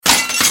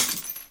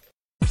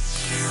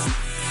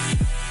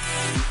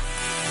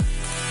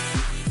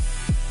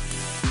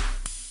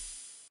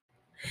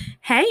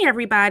Hey,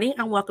 everybody,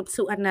 and welcome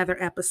to another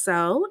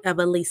episode of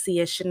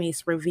Alicia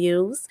Shanice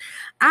Reviews.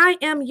 I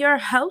am your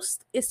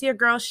host. It's your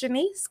girl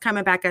Shanice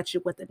coming back at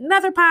you with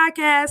another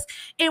podcast,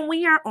 and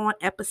we are on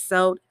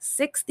episode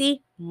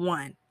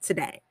 61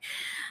 today.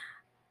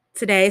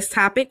 Today's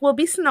topic will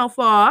be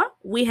Snowfall.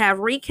 We have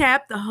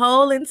recapped the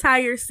whole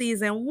entire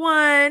season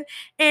 1,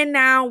 and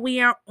now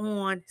we are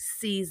on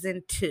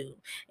season 2.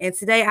 And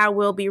today I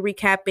will be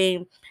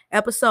recapping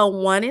episode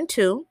 1 and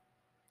 2.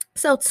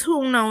 So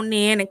tune on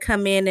in and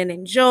come in and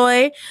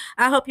enjoy.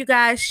 I hope you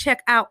guys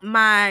check out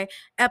my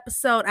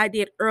episode I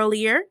did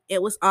earlier.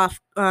 It was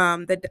off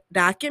the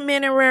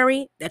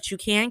documentary that you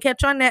can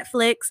catch on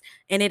Netflix,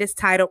 and it is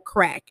titled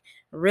Crack.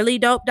 Really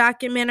dope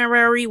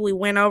documentary. We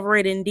went over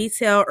it in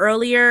detail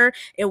earlier.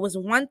 It was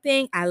one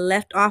thing I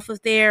left off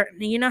of there.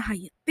 You know how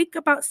you think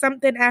about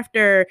something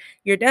after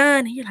you're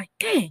done, and you're like,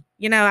 dang.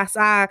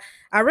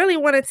 I really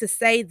wanted to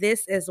say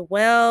this as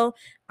well.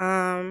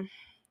 Let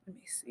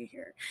me see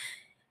here.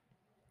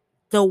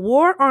 The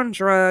war on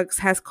drugs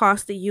has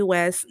cost the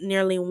U.S.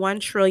 nearly $1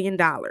 trillion,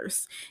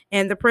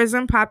 and the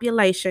prison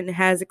population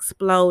has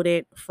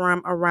exploded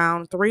from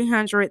around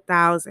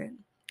 300,000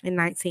 in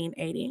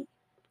 1980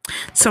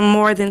 to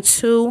more than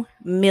 2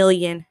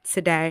 million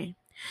today.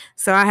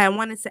 So I had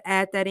wanted to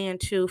add that in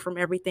too from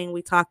everything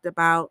we talked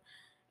about,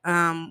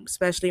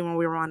 especially when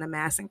we were on the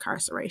mass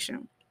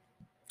incarceration.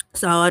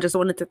 So I just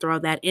wanted to throw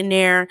that in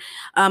there.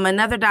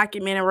 Another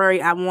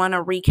documentary I want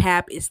to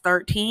recap is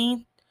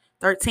 13th,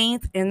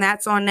 and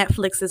that's on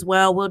Netflix as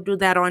well. We'll do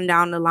that on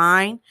down the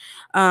line.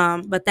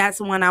 But that's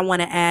one I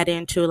want to add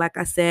into. Like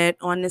I said,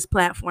 on this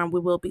platform, we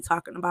will be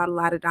talking about a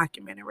lot of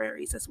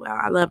documentaries as well.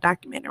 I love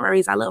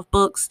documentaries. I love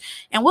books.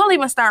 And we'll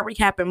even start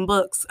recapping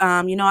books.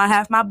 I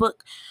have my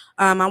book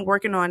I'm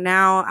working on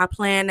now. I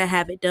plan to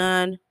have it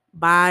done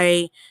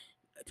by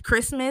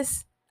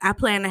Christmas. I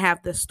plan to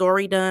have the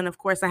story done. Of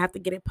course, I have to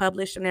get it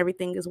published and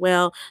everything as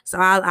well. So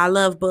I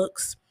love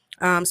books.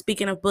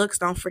 Speaking of books,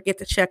 don't forget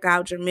to check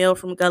out Jamil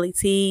from Gully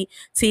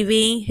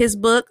TV. His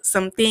book,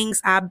 Some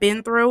Things I've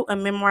Been Through, a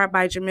memoir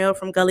by Jamil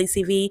from Gully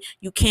TV.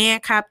 You can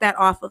cop that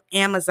off of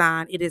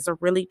Amazon. It is a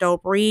really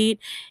dope read.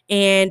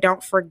 And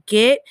don't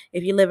forget,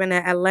 if you live in the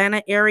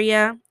Atlanta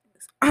area,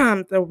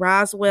 the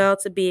Roswell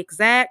to be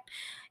exact,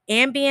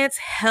 Ambience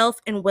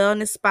Health and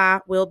Wellness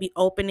Spa will be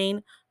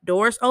opening.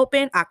 Doors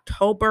open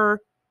October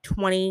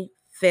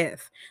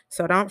 25th.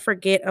 So don't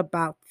forget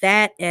about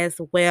that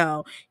as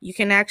well. You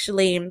can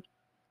actually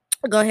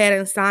go ahead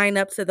and sign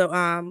up to the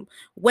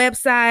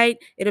website.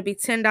 It'll be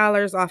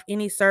 $10 off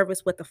any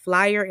service with the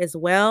flyer as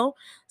well.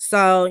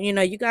 So,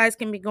 you guys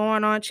can be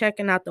going on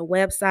checking out the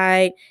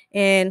website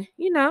and,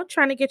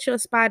 trying to get you a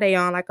spa day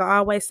on. Like I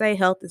always say,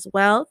 health is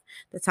wealth.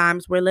 The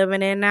times we're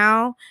living in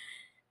now,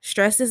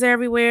 stress is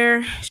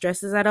everywhere.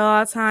 Stress is at an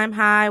all-time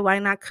high. Why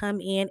not come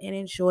in and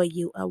enjoy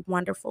you a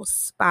wonderful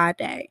spa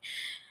day?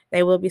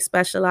 They will be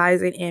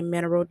specializing in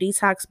mineral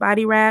detox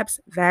body wraps,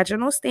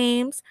 vaginal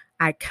steams,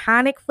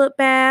 iconic foot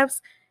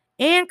baths,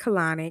 and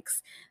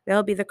colonics.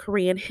 There'll be the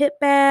Korean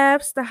hip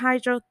baths, the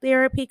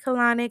hydrotherapy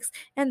colonics,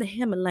 and the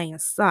Himalayan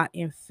salt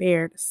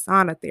infrared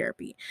sauna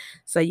therapy.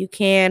 So you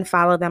can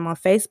follow them on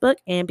Facebook,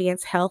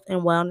 Ambience Health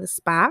and Wellness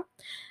Spa.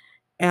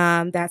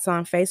 That's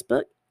on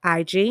Facebook,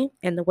 IG,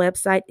 and the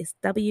website is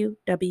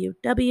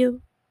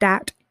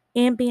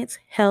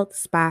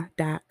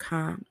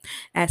www.ambiencehealthspa.com.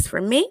 As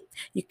for me,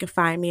 you can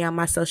find me on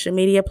my social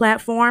media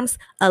platforms,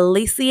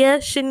 Alicia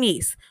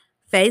Shanice,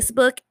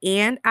 Facebook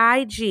and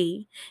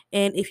IG.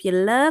 And if you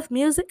love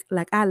music,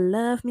 like I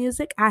love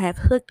music, I have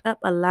hooked up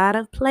a lot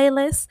of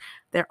playlists.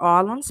 They're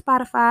all on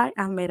Spotify.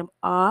 I've made them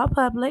all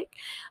public.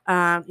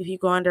 If you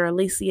go under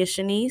Alicia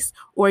Shanice,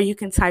 or you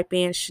can type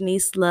in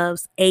Shanice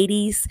Loves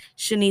 80s,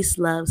 Shanice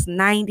Loves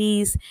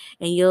 90s,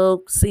 and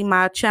you'll see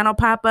my channel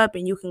pop up,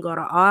 and you can go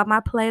to all my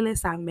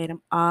playlists. I've made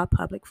them all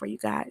public for you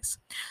guys.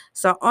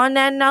 So on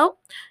that note,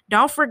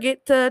 don't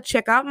forget to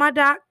check out my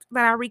doc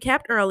that I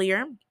recapped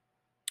earlier,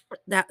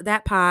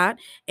 that pod,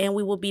 and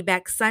we will be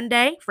back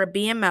Sunday for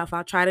BMF.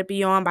 I'll try to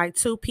be on by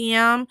 2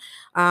 p.m.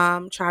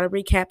 Try to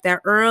recap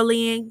that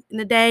early in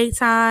the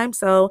daytime,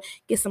 so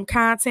get some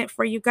content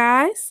for you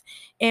guys.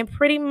 And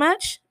pretty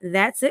much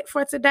that's it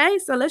for today.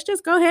 So let's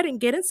just go ahead and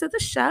get into the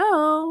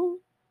show.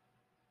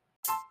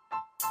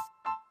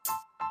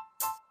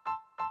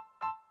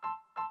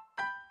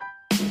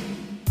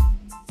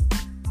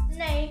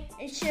 Name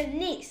is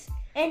Shanice,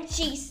 and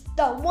she's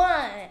the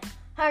one.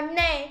 Her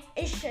name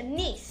is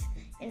Shanice,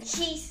 and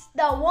she's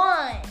the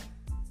one.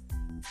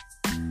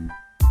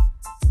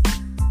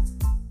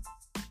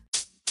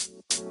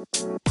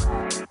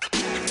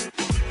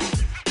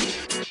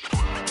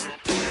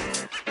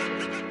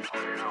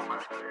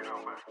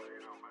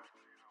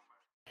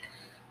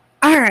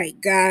 All right,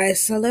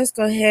 guys. So let's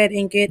go ahead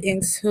and get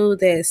into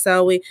this.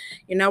 So we're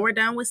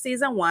done with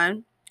season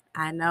 1.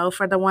 I know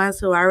for the ones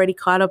who already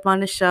caught up on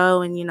the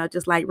show and,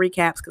 just like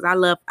recaps, because I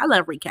love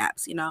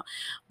recaps,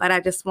 but I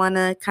just want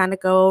to kind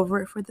of go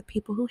over it for the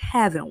people who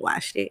haven't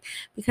watched it,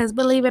 because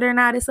believe it or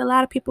not, it's a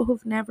lot of people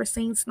who've never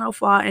seen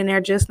Snowfall and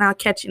they're just now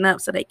catching up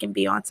so they can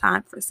be on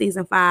time for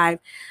season 5.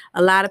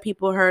 A lot of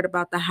people heard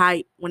about the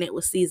hype when it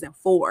was season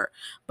 4,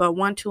 but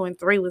 1, 2, and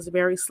 3 was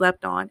very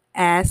slept on,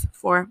 as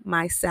for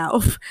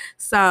myself.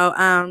 So,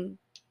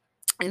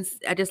 and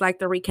I just like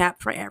to recap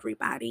for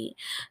everybody.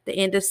 The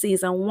end of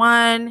season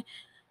 1,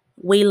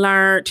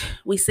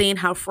 we seen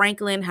how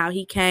Franklin, how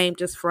he came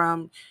just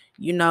from,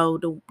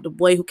 the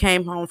boy who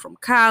came home from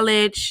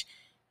college,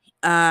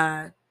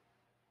 uh,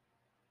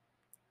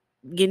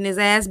 getting his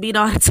ass beat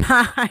all the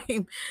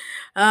time.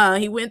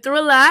 He went through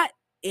a lot,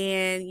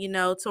 and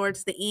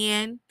towards the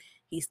end,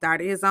 he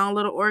started his own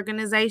little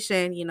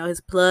organization.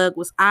 His plug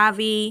was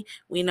Avi.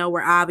 We know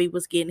where Avi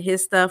was getting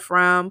his stuff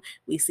from.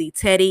 We see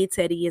Teddy.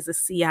 Teddy is a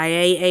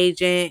CIA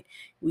agent.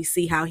 We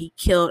see how he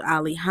killed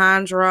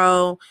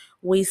Alejandro.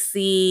 We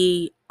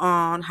see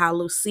how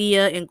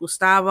Lucia and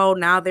Gustavo,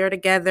 now they're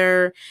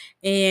together,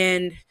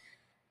 and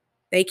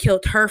they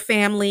killed her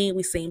family.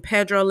 We seen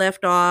Pedro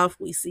left off.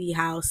 We see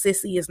how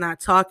Sissy is not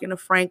talking to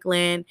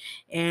Franklin.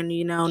 And,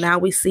 now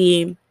we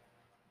see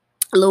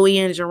Louis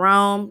and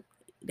Jerome.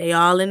 They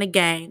all in the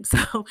game.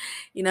 So,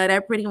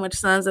 that pretty much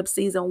sums up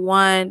season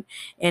 1.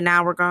 And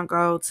now we're going to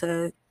go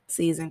to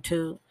season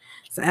 2.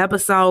 So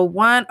episode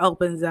 1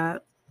 opens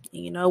up.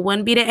 It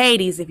wouldn't be the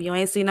 80s if you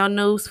ain't seen no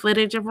news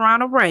footage of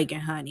Ronald Reagan,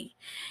 honey.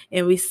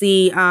 And we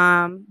see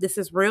this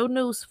is real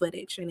news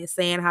footage, and it's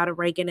saying how the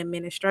Reagan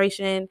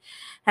administration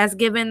has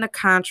given the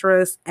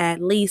Contras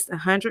at least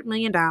 $100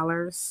 million,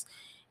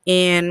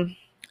 and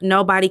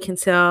nobody can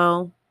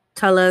tell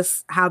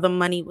us how the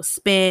money was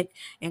spent,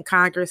 and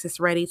Congress is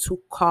ready to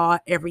call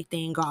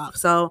everything off.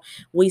 So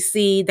we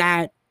see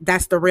that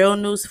that's the real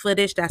news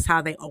footage. That's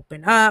how they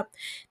open up.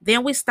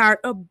 Then we start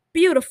a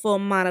beautiful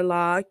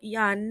monologue.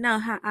 Y'all know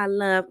how I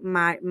love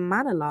my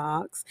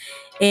monologues.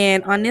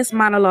 And on this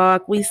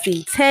monologue, we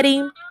see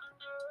Teddy.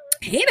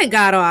 He done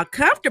got all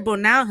comfortable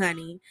now,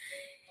 honey.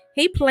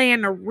 He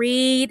playing the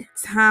Reed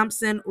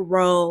Thompson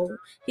role.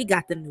 He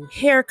got the new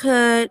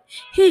haircut.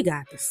 He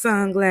got the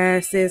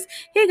sunglasses.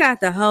 He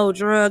got the whole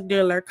drug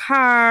dealer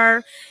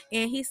car.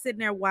 And he's sitting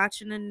there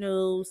watching the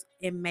news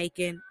and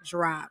making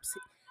drops.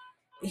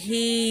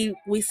 We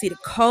see the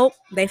cope.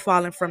 They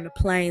falling from the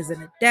plains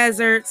and the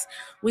deserts.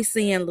 We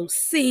seeing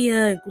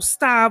Lucia and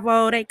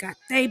Gustavo. They got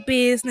their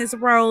business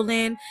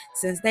rolling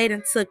since they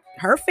done took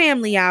her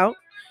family out.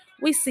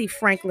 We see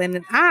Franklin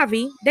and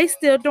Ivy. They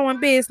still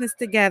doing business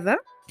together.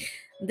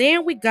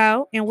 Then we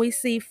go and we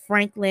see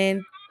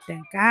Franklin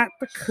then got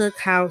the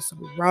cookhouse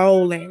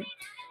rolling.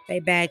 They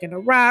bagging the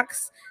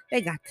rocks. They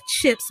got the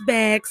chips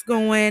bags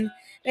going.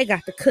 They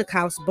got the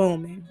cookhouse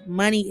booming.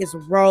 Money is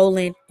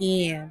rolling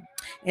in.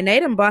 And they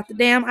done bought the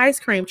damn ice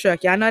cream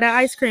truck. Y'all know that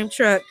ice cream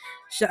truck.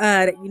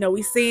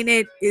 We seen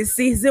it in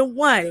season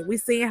 1. We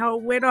seen how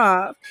it went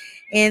off.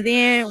 And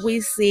then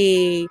we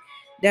see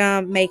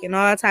them making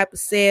all type of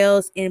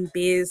sales, and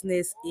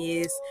business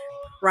is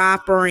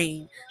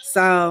prospering.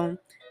 So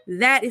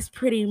that is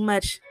pretty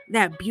much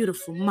that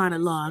beautiful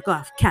monologue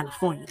off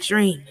California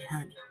Dreaming,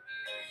 honey.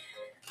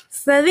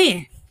 So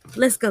then,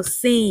 let's go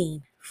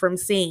scene from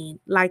scene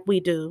like we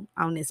do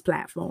on this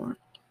platform.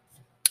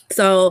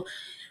 So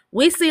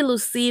we see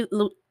Lucia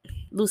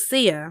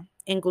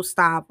and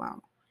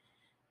Gustavo.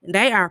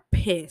 They are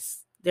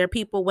pissed. Their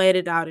people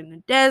waited out in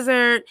the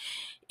desert,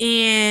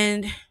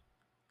 and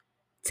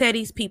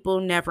Teddy's people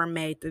never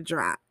made the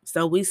drop.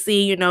 So we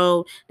see,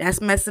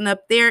 that's messing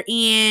up their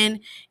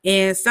end,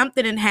 and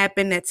something didn't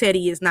happen that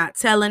Teddy is not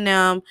telling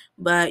them,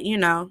 but, he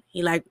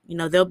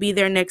they'll be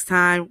there next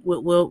time.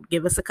 We'll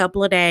give us a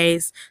couple of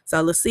days.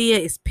 So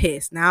Lucia is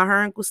pissed. Now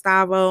her and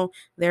Gustavo,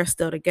 they're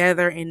still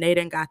together, and they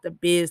done got the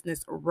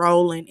business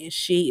rolling, and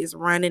she is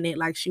running it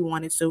like she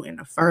wanted to in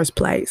the first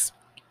place.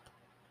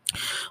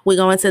 We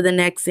go into the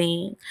next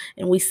scene,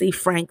 and we see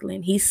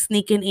Franklin. He's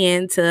sneaking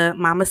into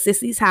Mama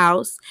Sissy's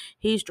house.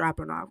 He's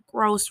dropping off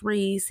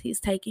groceries. He's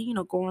taking,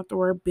 going through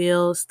her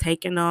bills,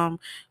 taking them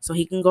so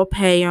he can go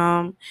pay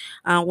them.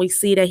 We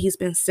see that he's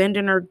been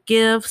sending her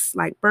gifts,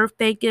 like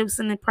birthday gifts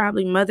and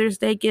probably Mother's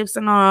Day gifts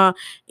and all.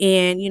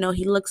 And,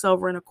 he looks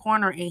over in a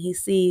corner and he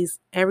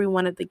sees every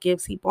one of the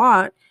gifts he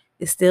bought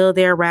is still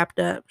there wrapped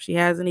up. She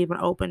hasn't even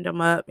opened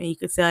them up. And you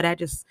could tell that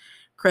just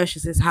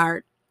crushes his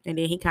heart. And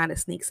then he kind of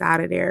sneaks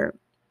out of there.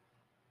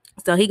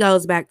 So he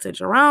goes back to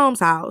Jerome's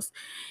house.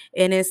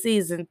 And in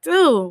season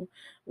 2,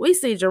 we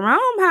see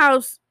Jerome's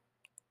house.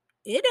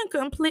 It done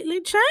completely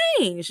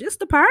changed. It's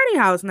the party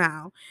house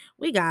now.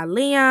 We got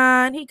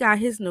Leon. He got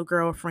his new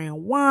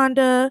girlfriend,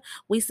 Wanda.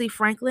 We see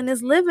Franklin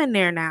is living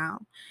there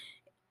now.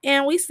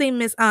 And we see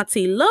Miss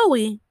Auntie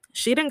Louie.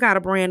 She done got a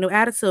brand new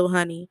attitude,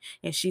 honey.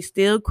 And she's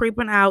still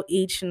creeping out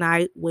each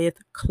night with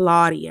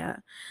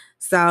Claudia.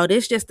 So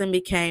this just then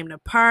became the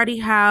party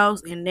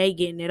house, and they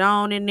getting it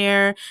on in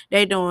there.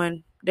 They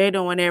doing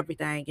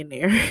everything in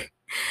there.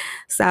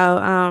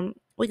 So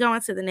we go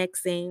into the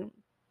next scene.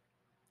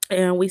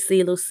 And we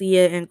see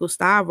Lucia and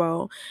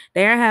Gustavo.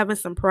 They're having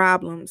some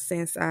problems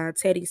since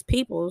Teddy's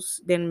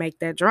peoples didn't make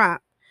that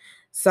drop.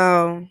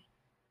 So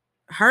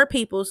her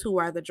peoples, who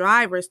are the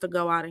drivers to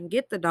go out and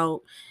get the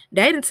dope,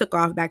 they done took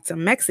off back to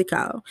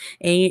Mexico.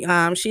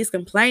 And she's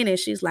complaining.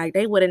 She's like,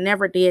 they would have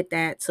never did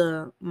that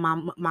to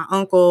my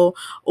uncle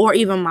or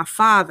even my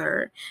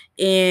father.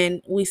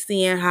 And we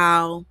seeing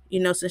how,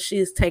 since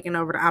she's taking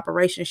over the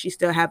operation, she's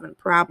still having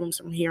problems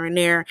from here and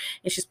there.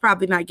 And she's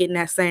probably not getting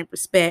that same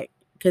respect.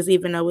 Because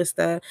even though it's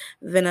the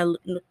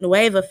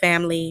Villanueva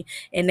family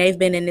and they've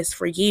been in this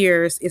for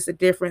years, it's a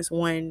difference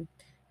when,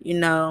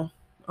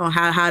 on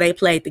how they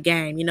played the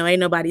game. Ain't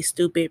nobody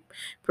stupid.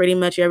 Pretty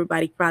much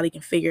everybody probably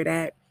can figure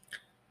that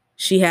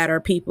she had her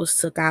peoples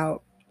took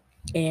out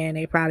and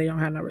they probably don't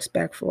have no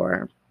respect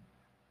for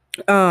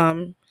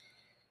her.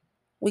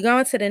 We go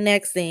into the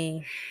next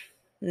scene.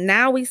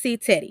 Now we see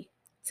Teddy.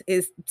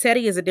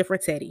 Teddy is a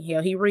different Teddy.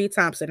 Hell, he Reed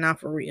Thompson,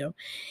 not for real.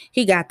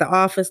 He got the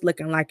office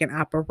looking like an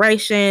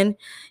operation.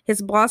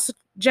 His boss,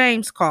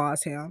 James,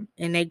 calls him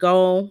and they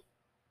go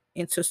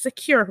into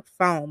secure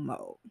phone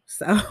mode.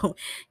 So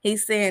he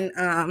sent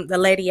the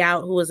lady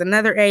out who is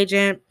another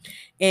agent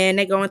and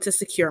they go into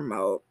secure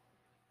mode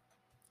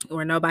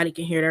where nobody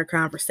can hear their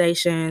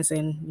conversations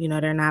and,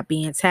 they're not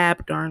being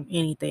tapped or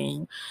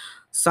anything.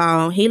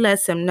 So he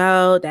lets him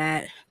know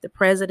that the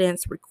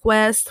president's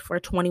request for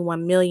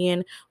 $21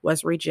 million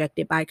was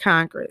rejected by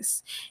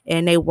Congress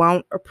and they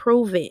won't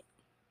approve it.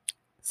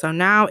 So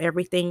now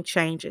everything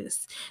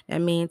changes.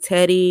 That means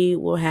Teddy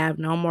will have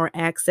no more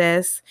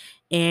access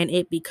and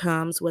it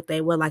becomes what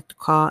they would like to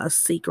call a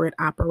secret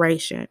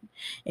operation.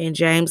 And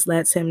James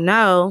lets him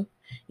know,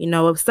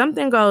 if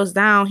something goes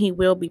down, he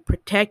will be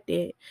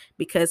protected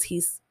because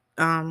he's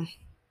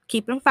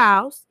keeping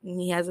files and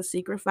he has a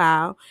secret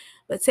file.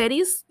 But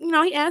Teddy's,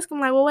 he asked him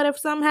like, well, what if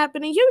something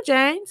happened to you,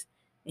 James?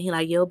 And he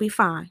like, you'll be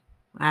fine.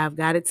 I've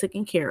got it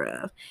taken care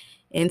of.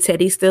 And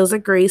Teddy still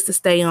agrees to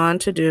stay on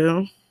to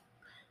do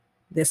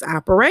this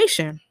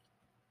operation.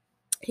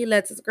 He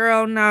lets his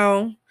girl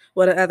know,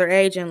 the other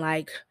agent,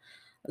 like,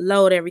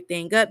 load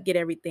everything up, get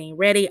everything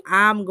ready.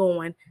 I'm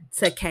going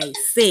to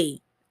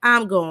KC.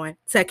 I'm going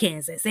to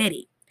Kansas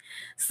City.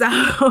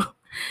 So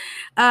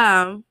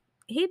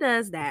he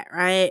does that,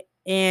 right?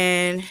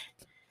 And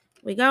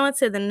we go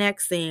into the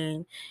next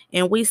scene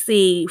and we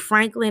see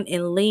Franklin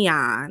and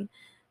Leon.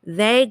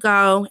 They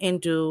go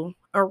and do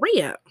a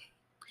re-up.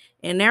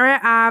 And they're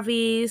at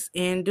Avi's,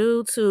 and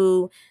due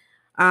to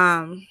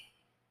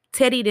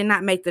Teddy did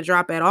not make the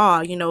drop at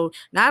all.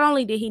 Not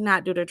only did he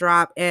not do the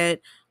drop at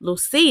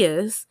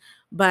Lucia's,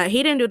 but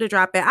he didn't do the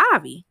drop at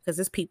Ivy because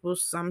his people,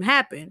 something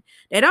happened.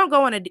 They don't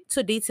go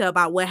into detail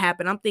about what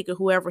happened. I'm thinking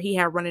whoever he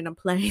had running them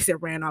planes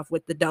and ran off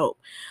with the dope.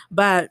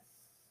 But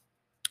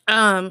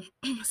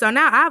so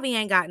now Ivy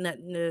ain't got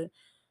nothing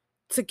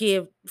to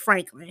give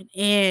Franklin.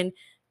 And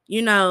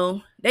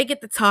they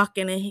get to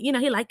talking and,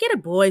 he like, get a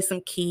boy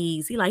some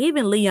keys. He like,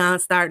 even Leon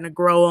starting to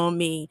grow on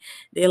me.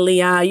 Then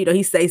Leon,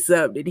 he say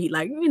something. He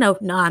like,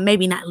 nah,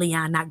 maybe not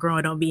Leon not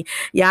growing on me.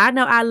 Yeah, I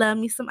know I love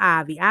me some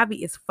Ivy.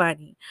 Ivy is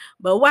funny.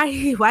 But why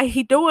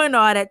he doing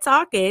all that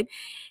talking?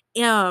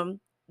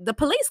 The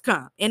police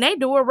come and they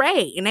do a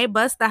raid and they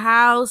bust the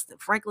house.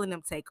 Franklin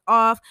them take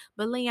off,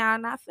 but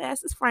Leon not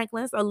fast as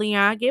Franklin, so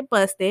Leon get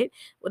busted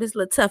with his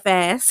little tough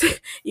ass.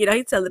 He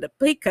telling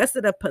he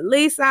cussing the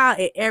police out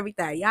and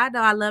everything. Y'all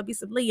know I love me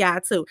some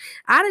Leon too.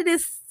 Out of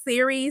this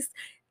series,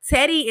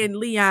 Teddy and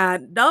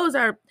Leon, those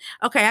are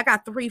okay. I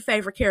got 3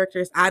 favorite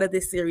characters out of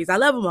this series. I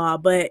love them all,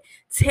 but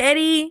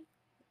Teddy,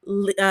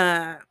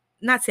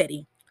 not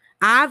Teddy,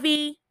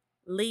 Ivy,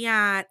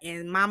 Leon,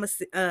 and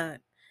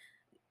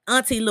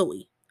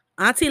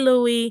Auntie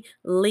Louie,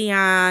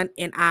 Leon,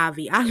 and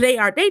Ivy.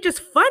 They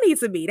just funny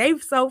to me. They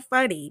so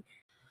funny.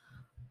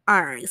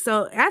 All right,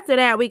 so after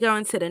that, we go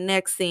into the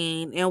next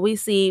scene, and we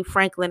see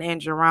Franklin and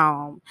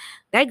Jerome.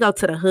 They go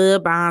to the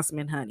hood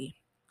bondsman, honey.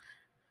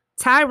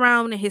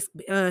 Tyrone and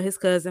his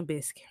cousin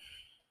Biscuit.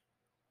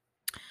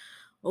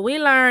 Well, we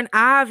learn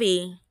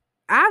Ivy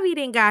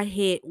didn't got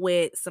hit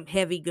with some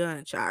heavy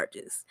gun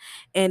charges,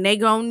 and they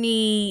gonna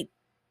need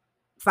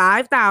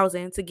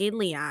 $5,000 to get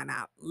Leon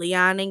out.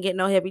 Leon didn't get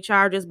no heavy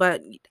charges,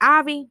 but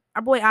our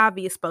boy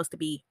Ivy is supposed to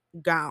be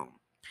gone.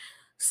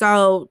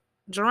 So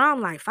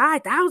Jerome like,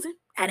 5,000?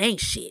 That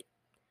ain't shit.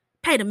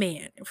 Pay the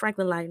man. And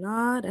Franklin like,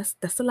 nah,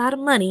 that's a lot of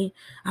money.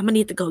 I'm gonna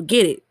need to go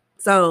get it.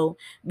 So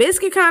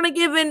Biscuit kind of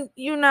giving,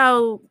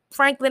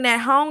 Franklin that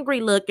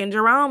hungry look and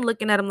Jerome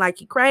looking at him like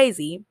he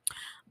crazy.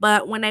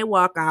 But when they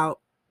walk out,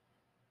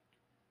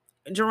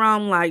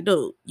 Jerome like,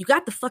 dude, you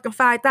got the fucking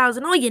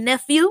 5,000 on your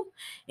nephew?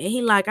 And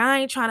he like, I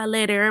ain't trying to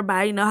let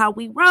everybody know how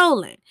we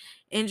rolling.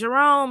 And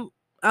Jerome,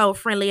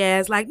 friendly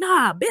ass, like,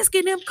 nah,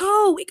 Biscuit them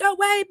cool. We go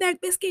way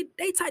back. Biscuit,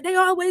 they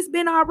always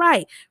been all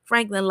right.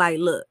 Franklin like,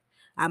 look,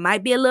 I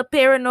might be a little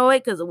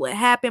paranoid because of what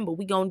happened, but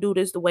we gonna do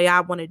this the way I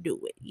want to do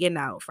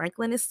it.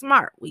 Franklin is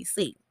smart, we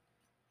see.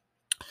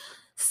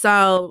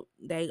 So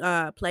they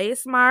play it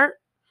smart.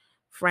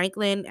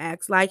 Franklin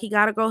acts like he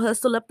gotta go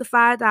hustle up the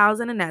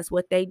 5,000, and that's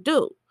what they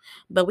do.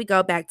 But we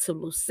go back to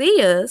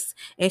Lucia's,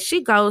 and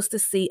she goes to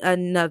see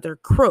another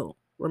crew.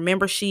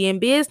 Remember, she in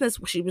business.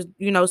 She was,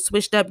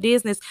 switched up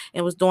business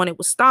and was doing it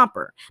with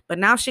Stomper. But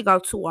now she go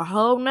to a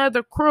whole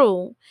nother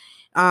crew.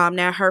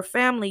 Now her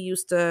family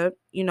used to,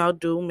 do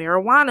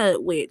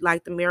marijuana with,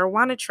 like the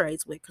marijuana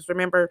trades with. Because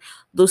remember,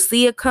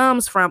 Lucia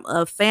comes from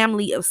a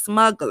family of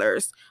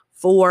smugglers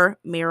for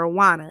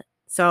marijuana.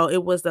 So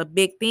it was a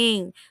big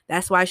thing.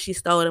 That's why she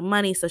stole the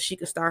money so she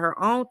could start her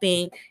own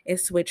thing and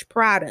switch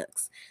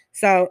products.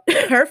 So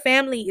her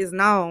family is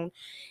known.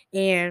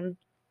 And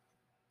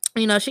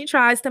she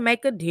tries to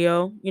make a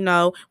deal.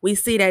 We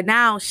see that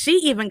now she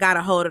even got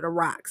a hold of the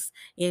rocks.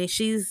 And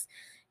she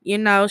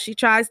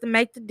tries to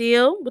make the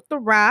deal with the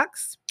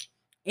rocks.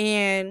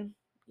 And,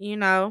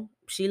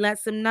 she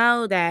lets them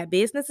know that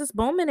business is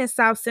booming in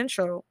South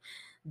Central.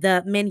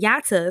 The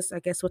Miniatas, I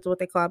guess what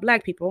they call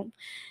black people,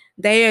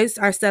 they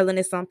are selling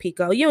this on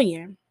Pico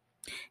Union.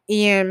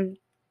 And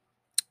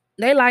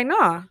they like,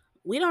 nah,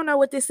 we don't know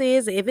what this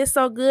is. If it's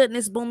so good and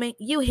it's booming,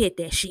 you hit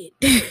that shit.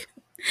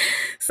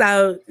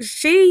 So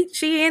she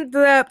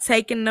ended up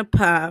taking the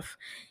puff.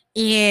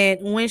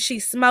 And when she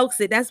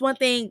smokes it, that's one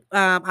thing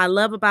I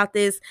love about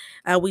this.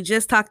 We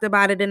just talked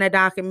about it in a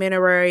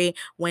documentary.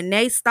 When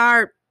they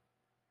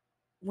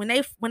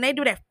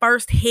do that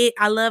first hit,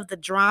 I love the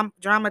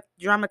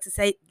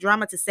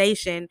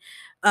dramatization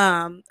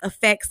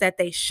effects that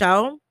they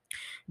show,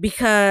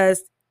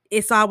 because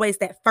it's always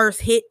that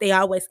first hit they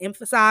always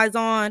emphasize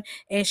on,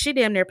 and she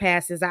damn near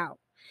passes out.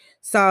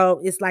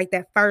 So it's like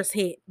that first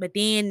hit, but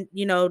then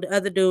the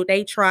other dude,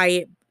 they try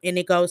it and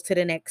it goes to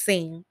the next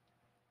scene.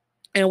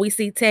 And we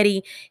see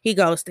Teddy, he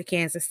goes to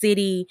Kansas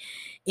City,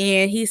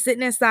 and he's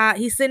sitting inside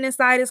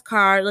his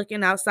car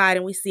looking outside,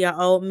 and we see an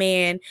old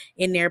man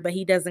in there, but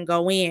he doesn't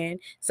go in.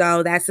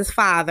 So that's his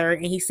father,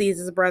 and he sees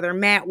his brother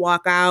Matt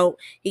walk out.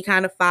 He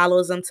kind of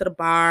follows him to the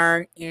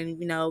bar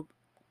and,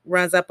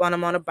 runs up on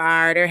him on the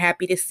bar. They're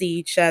happy to see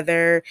each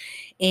other.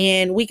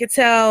 And we could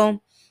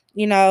tell,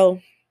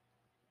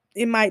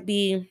 it might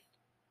be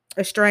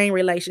a strained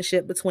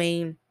relationship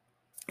between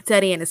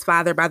Teddy and his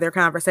father by their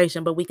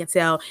conversation, but we can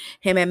tell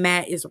him and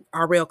Matt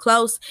are real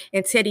close,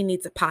 and Teddy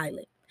needs a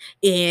pilot.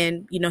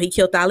 And, he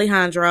killed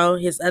Alejandro.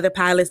 His other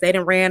pilots, they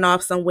done ran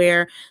off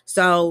somewhere.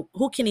 So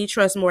who can he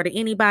trust more than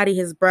anybody?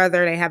 His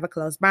brother. They have a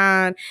close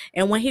bond.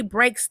 And when he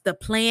breaks the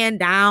plan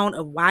down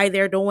of why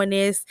they're doing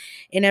this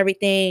and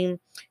everything,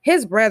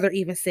 his brother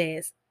even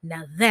says,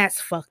 now that's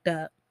fucked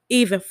up,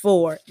 even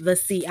for the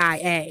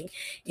CIA.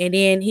 And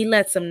then he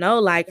lets him know,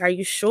 like, are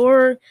you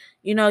sure,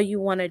 you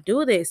want to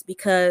do this?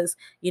 Because,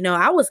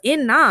 I was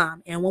in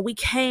Nam, and when we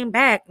came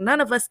back,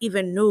 none of us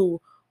even knew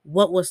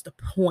what was the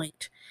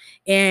point.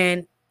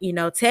 And,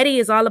 Teddy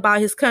is all about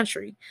his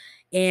country.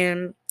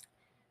 And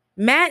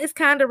Matt is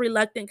kind of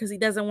reluctant because he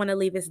doesn't want to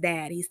leave his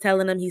dad. He's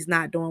telling him he's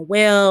not doing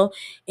well.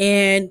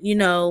 And,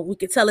 we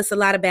could tell it's a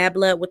lot of bad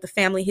blood with the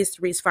family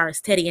history as far as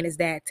Teddy and his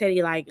dad.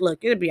 Teddy like,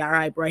 look, it'll be all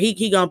right, bro.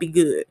 He gonna be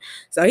good.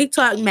 So he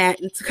talked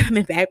Matt into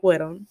coming back with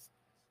him.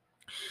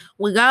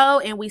 We go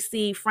and we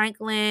see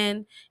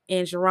Franklin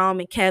and Jerome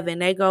and Kevin.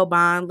 They go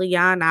bond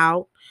Leon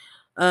out.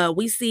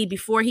 We see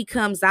before he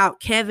comes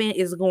out, Kevin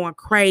is going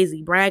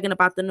crazy, bragging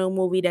about the new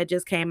movie that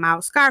just came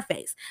out,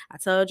 Scarface. I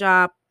told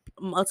y'all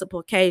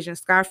multiple occasions,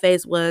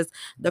 Scarface was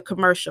the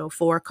commercial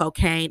for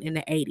cocaine in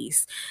the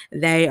 80s.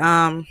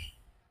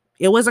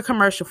 It was a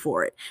commercial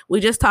for it. We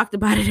just talked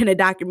about it in a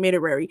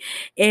documentary,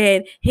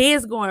 and he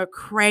is going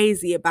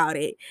crazy about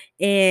it.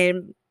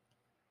 And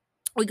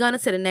we go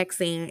into the next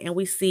scene, and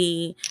we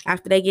see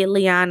after they get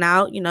Leon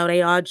out,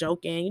 they all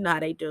joking, how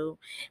they do.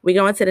 We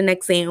go into the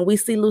next scene, and we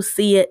see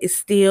Lucia is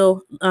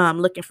still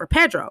looking for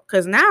Pedro,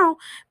 because now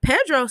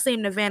Pedro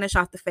seemed to vanish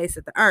off the face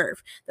of the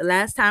earth. The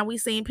last time we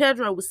seen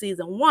Pedro was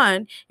season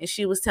 1, and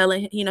she was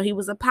telling, he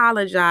was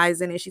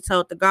apologizing, and she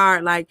told the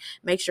guard, like,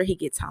 make sure he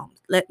gets home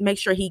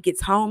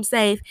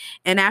safe.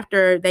 And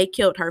after they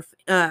killed her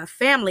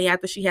family,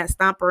 after she had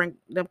Stomper and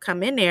them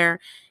come in there,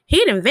 he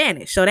didn't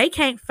vanish. So they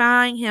can't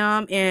find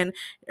him, and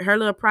her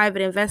little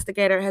private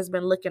investigator has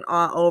been looking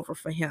all over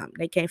for him.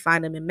 They can't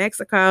find him in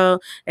Mexico.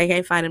 They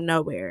can't find him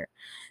nowhere.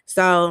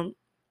 So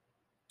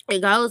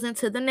it goes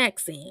into the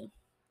next scene,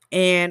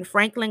 and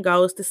Franklin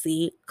goes to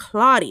see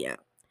Claudia.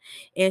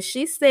 And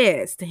she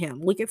says to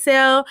him, we can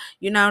tell,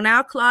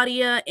 now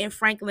Claudia and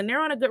Franklin, they're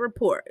on a good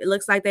rapport. It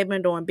looks like they've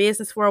been doing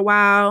business for a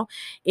while.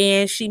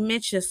 And she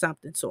mentioned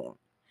something to him.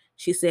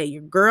 She said,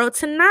 your girl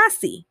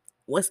Tanasi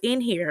was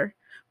in here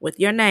with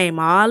your name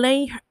all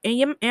in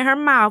her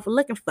mouth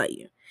looking for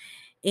you.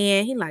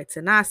 And he like,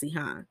 Tanasi,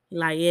 huh? He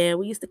like, yeah,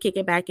 we used to kick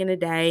it back in the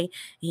day. And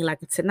he like,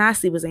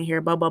 Tanasi was in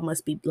here, Bobo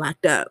must be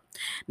locked up.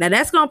 Now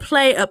that's going to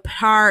play a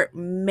part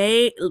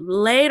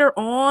later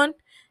on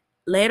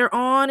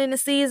in the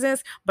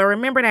seasons. But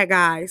remember that,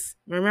 guys.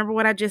 Remember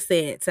what I just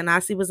said.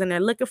 Tanasi was in there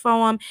looking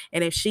for him.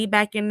 And if she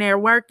back in there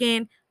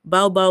working,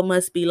 Bobo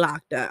must be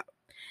locked up.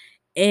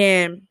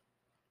 And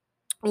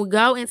we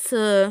go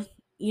into,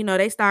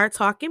 they start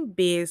talking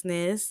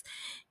business.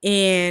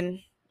 And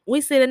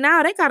we see that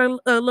now they got a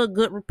little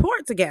good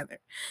report together.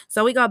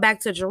 So we go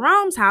back to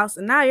Jerome's house,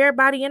 and now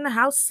everybody in the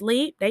house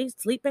sleep. They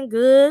sleeping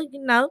good,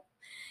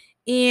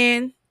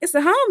 and it's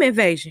a home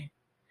invasion.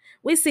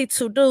 We see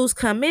two dudes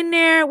come in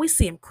there. We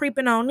see them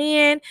creeping on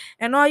in,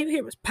 and all you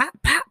hear is pop,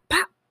 pop,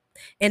 pop,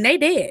 and they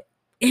dead.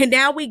 And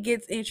now we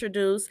get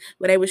introduced,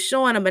 but they was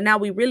showing them, but now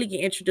we really get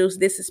introduced.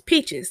 This is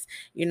Peaches.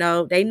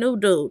 They knew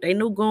dude. They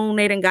knew goon.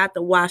 They done got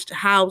to watch the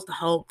house,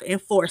 the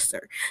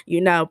enforcer.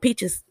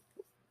 Peaches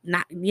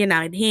not, he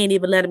ain't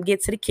even let him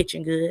get to the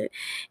kitchen good.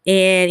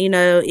 And,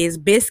 it's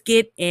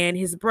Biscuit and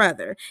his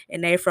brother.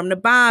 And they from the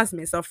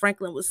bondsman. So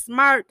Franklin was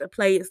smart to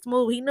play it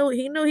smooth. He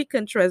knew he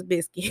couldn't trust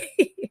Biscuit.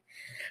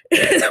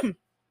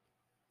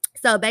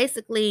 So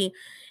basically,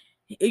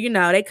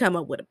 they come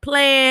up with a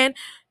plan.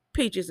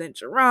 Peaches and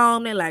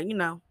Jerome, they like,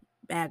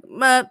 bag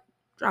them up,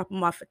 drop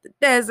them off at the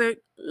desert.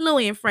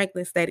 Louis and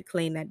Franklin stay to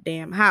clean that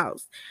damn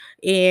house.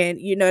 And,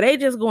 they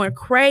just going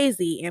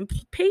crazy. And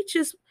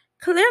Peaches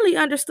clearly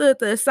understood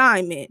the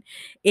assignment.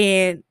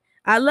 And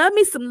I love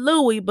me some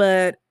Louis,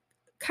 but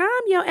calm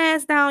your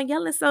ass down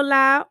yelling so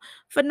loud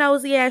for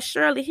nosy ass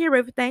Shirley. Hear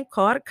everything,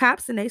 call the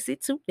cops, and they see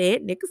two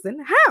dead niggas in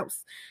the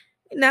house.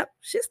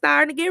 She's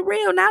starting to get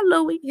real now,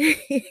 Louis.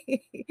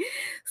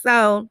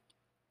 So,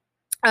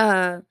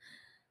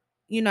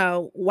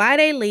 why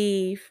they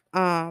leave,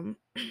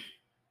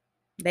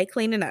 they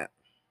cleaning up.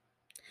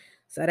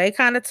 So they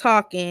kind of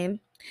talking,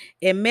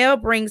 and Mel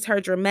brings her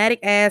dramatic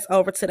ass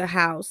over to the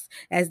house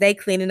as they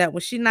cleaning up.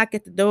 When she knock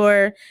at the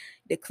door,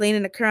 they're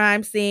cleaning the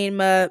crime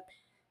scene up.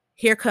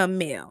 Here come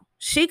Mel.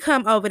 She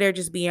come over there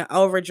just being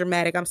over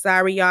dramatic. I'm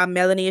sorry, y'all.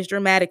 Melanie is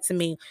dramatic to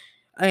me.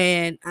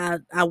 And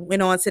I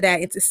went on to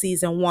that into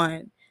season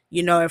 1.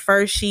 At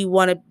first she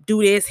want to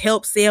do this,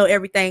 help sell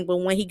everything. But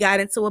when he got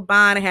into a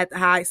bond and had to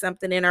hide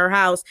something in her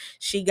house,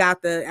 she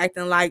got the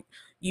acting like,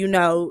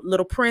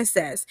 little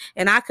princess.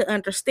 And I could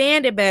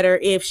understand it better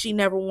if she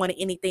never wanted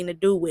anything to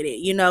do with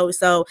it,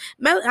 So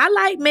I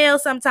like Mel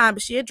sometimes,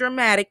 but she a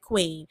dramatic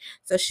queen.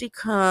 So she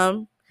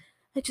come,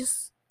 I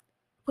just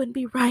wouldn't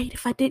be right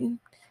if I didn't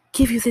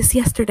give you this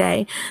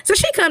yesterday. So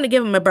she come to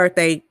give him a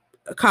birthday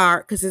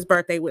card because his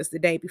birthday was the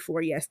day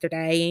before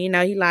yesterday. And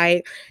he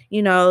like,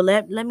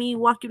 let me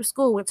walk you to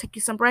school and take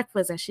you some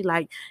breakfast. And she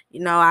like,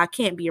 I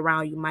can't be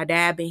around you. My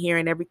dad been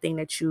hearing everything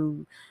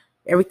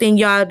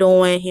y'all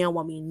doing. He don't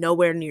want me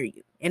nowhere near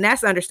you. And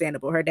that's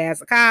understandable. Her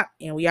dad's a cop,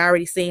 and we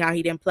already seen how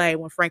he didn't play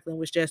when Franklin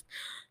was just,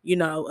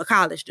 a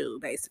college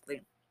dude,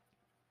 basically.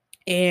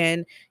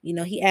 And,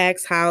 he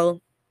asks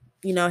how,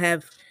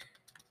 have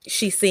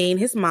she seen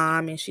his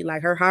mom, and she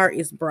like, her heart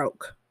is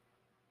broke.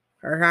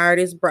 Her heart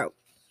is broke.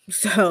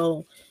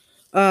 So,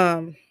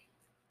 after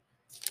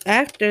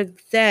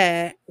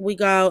that, we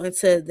go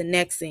into the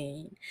next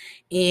scene.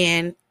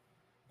 And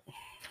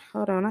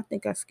hold on, I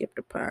think I skipped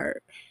a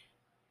part.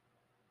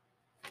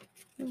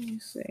 Let me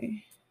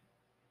see.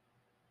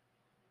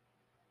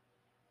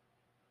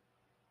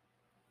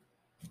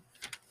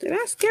 Did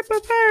I skip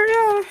a part,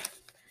 y'all,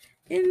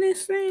 in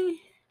this scene?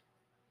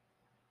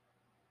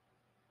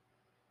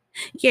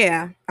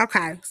 Yeah.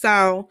 Okay.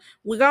 So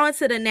we go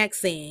into the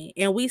next scene,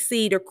 and we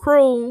see the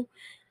crew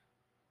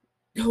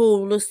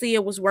who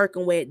Lucia was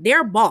working with,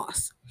 their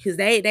boss, because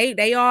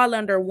they all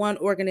under one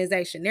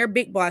organization. Their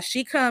big boss,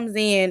 she comes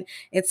in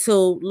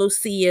into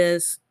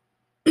Lucia's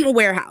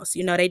warehouse.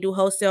 They do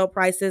wholesale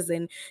prices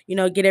and,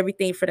 get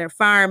everything for their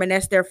farm, and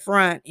that's their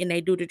front, and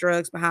they do the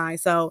drugs behind.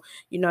 So,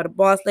 the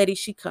boss lady,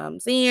 she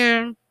comes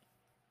in,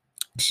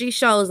 she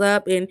shows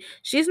up, and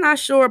she's not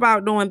sure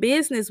about doing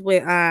business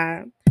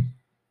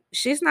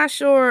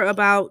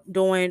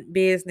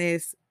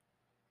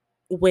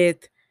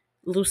with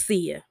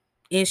Lucia.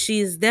 And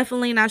she's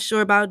definitely not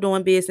sure about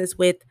doing business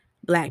with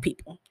Black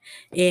people.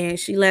 And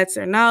she lets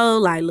her know,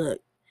 like,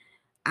 look,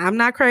 I'm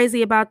not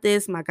crazy about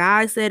this. My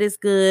guy said it's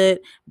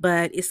good,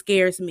 but it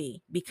scares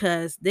me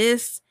because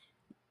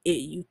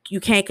you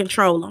can't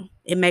control them.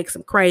 It makes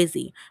them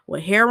crazy.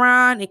 With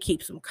Heron, it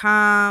keeps them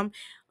calm.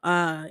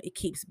 It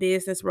keeps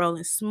business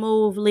rolling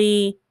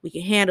smoothly. We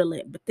can handle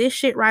it. But this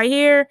shit right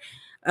here,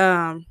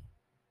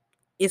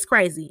 it's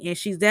crazy. And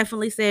she's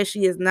definitely said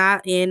she is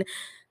not in,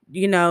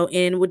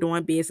 and we're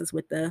doing business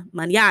with the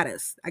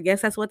manadas. I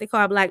guess that's what they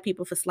call Black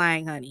people for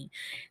slang, honey.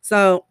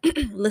 So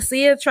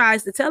Lucia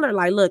tries to tell her,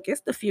 like, look, it's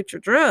the future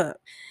drug.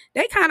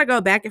 They kind of go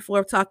back and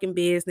forth talking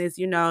business,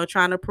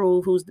 trying to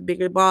prove who's the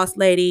bigger boss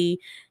lady,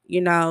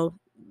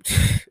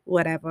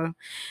 whatever.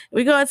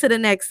 We go into the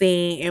next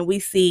scene, and we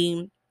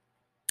see,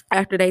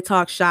 after they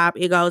talk shop,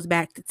 it goes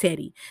back to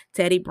Teddy.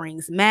 Teddy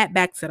brings Matt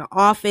back to the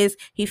office.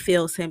 He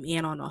fills him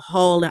in on the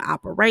whole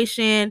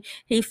operation.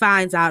 He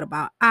finds out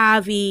about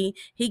Ivy.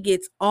 He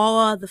gets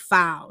all the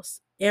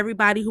files,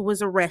 everybody who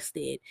was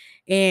arrested.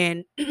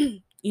 And,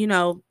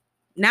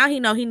 now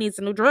he needs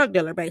a new drug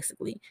dealer,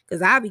 basically,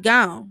 because Ivy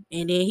gone.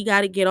 And then he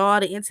got to get all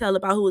the intel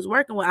about who was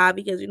working with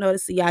Ivy, because, the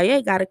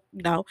CIA got to,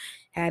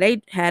 had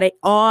they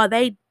all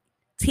they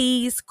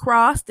T's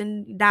crossed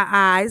and the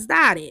I's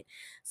dotted.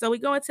 So we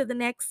go into the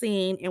next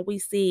scene and we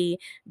see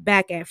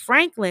back at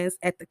Franklin's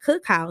at the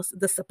cookhouse,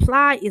 the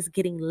supply is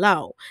getting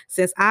low.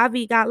 Since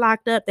Ivy got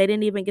locked up, they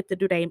didn't even get to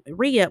do their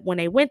re-up when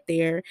they went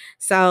there.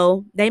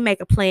 So they make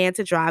a plan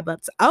to drive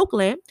up to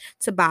Oakland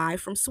to buy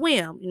from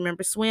Swim.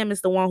 Remember, Swim is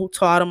the one who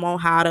taught them on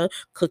how to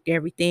cook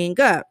everything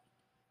up.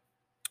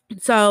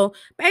 So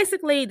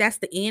basically that's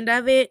the end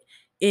of it.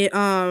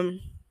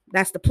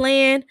 That's the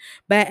plan.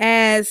 But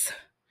as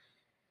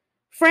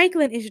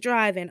Franklin is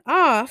driving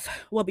off,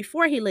 well,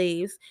 before he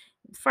leaves,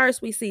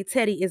 first we see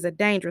Teddy is a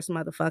dangerous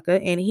motherfucker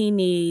and he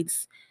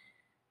needs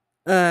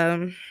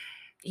a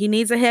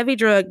heavy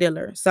drug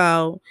dealer.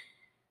 So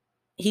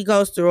he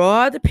goes through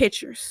all the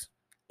pictures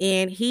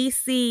and he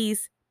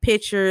sees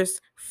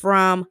pictures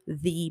from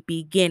the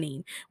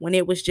beginning when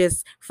it was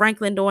just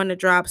Franklin doing the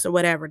drops or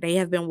whatever. They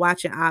have been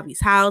watching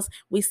Avi's house.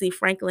 We see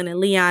Franklin and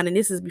Leon, and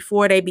this is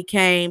before they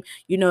became,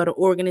 the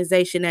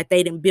organization that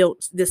they done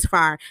built this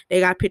far. They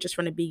got pictures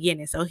from the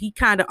beginning. So he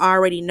kind of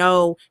already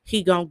know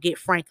he gonna get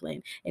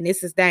Franklin, and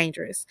this is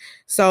dangerous.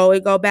 So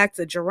it go back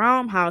to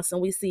Jerome house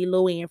and we see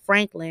Louie and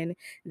Franklin.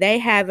 They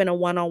having a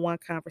one-on-one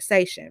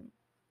conversation.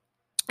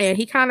 And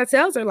he kind of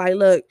tells her, like,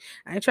 look,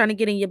 I ain't trying to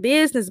get in your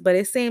business, but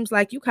it seems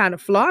like you kind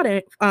of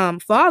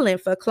falling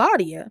for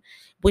Claudia,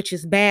 which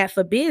is bad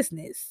for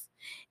business.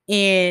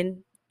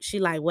 And she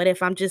like, what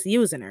if I'm just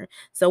using her?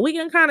 So we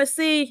can kind of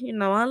see,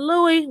 on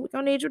Louie, we're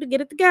going to need you to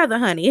get it together,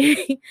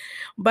 honey.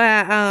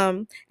 But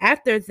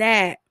after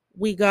that,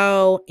 we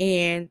go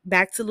and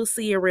back to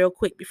Lucia real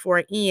quick before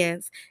it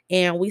ends.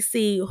 And we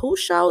see who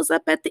shows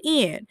up at the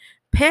end.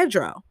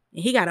 Pedro.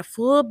 And he got a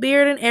full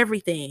beard and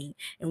everything.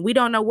 And we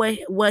don't know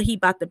what he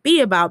about to be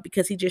about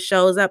because he just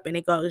shows up and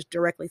it goes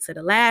directly to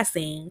the last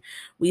scene.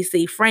 We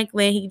see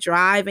Franklin, he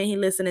driving, he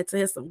listening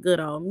to some good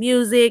old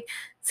music.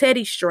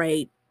 Teddy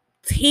straight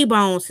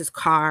T-bones his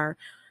car,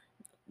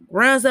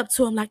 runs up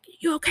to him like,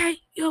 you okay?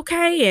 You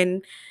okay?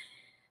 And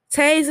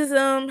tases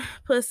him,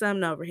 puts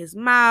something over his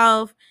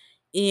mouth,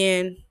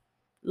 and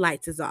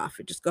lights is off.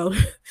 It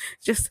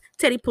just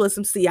Teddy pulls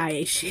some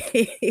CIA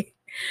shit.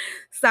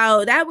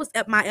 So that was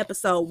my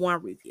episode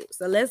 1 review.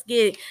 So let's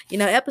get,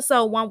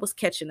 episode 1 was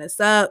catching us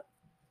up.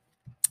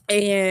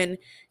 And,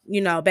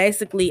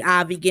 basically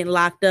Ivy getting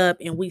locked up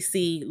and we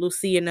see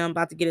Lucia and them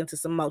about to get into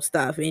some more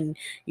stuff. And,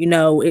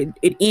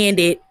 it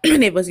ended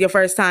and it was your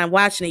first time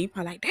watching it. You're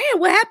probably like, damn,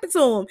 what happened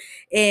to him?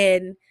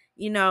 And,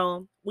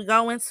 we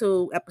go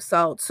into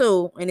episode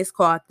 2 and it's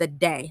called The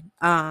Day.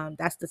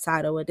 That's the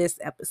title of this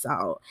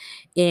episode.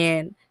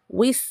 And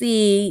we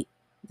see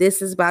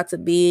this is about to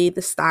be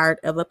the start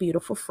of a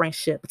beautiful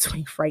friendship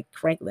between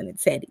Franklin and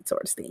Teddy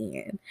towards the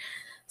end.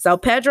 So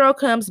Pedro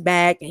comes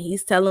back and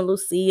he's telling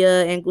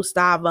Lucia and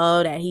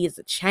Gustavo that he is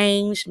a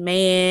changed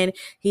man.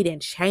 He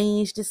didn't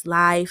change his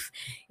life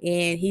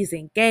and he's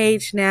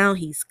engaged now.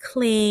 He's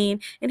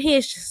clean and he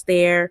is just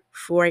there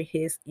for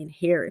his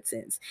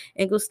inheritance.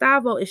 And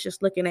Gustavo is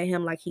just looking at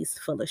him like he's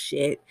full of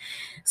shit.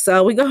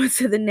 So we go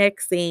into the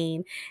next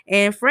scene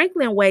and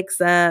Franklin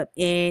wakes up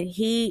and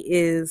he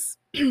is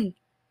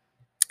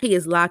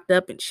locked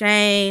up and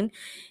chained.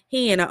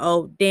 He in an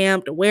old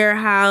damp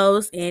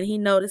warehouse and he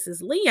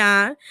notices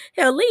Leon.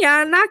 Hell,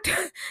 Leon knocked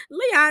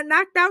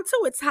out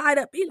too. It's tied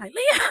up. He like,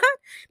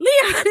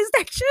 Leon, is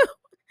that you?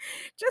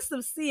 Just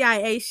some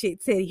CIA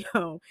shit, Teddy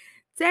home.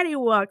 Teddy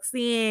walks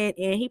in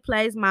and he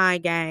plays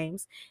mind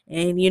games.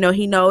 And,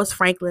 he knows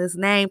Franklin's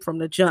name from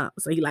the jump.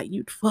 So he like,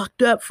 you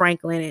fucked up,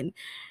 Franklin.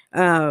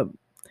 And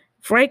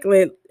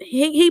Franklin,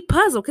 he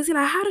puzzled because he's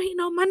like, how do he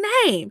know my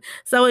name?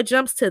 So it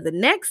jumps to the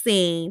next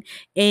scene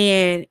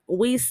and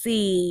we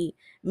see,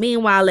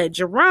 meanwhile at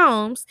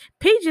Jerome's,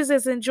 Peaches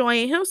is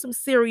enjoying him some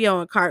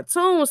cereal and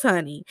cartoons,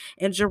 honey.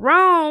 And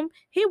Jerome,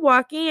 he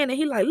walk in and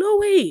he like,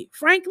 Louis,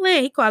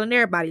 Franklin, he calling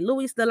everybody.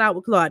 Louis still out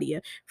with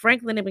Claudia.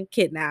 Franklin had been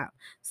kidnapped.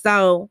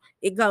 So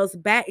it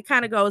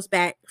kind of goes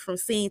back from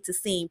scene to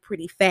scene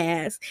pretty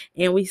fast.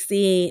 And we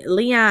see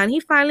Leon, he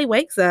finally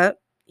wakes up.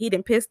 He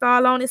done pissed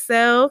all on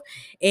himself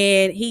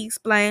and he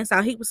explains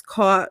how he was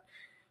caught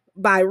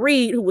by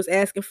Reed, who was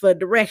asking for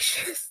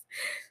directions.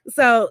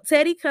 So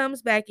Teddy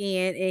comes back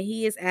in and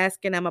he is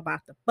asking them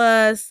about the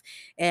bus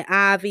and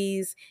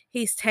Ivy's.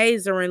 He's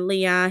tasering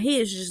Leon.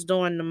 He is just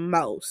doing the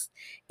most.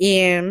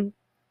 And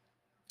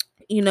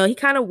he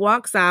kind of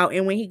walks out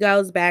and when he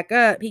goes back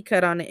up, he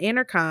cut on the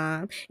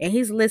intercom and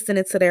he's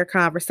listening to their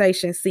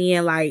conversation,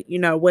 seeing like,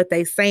 what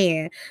they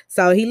saying.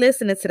 So he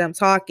listening to them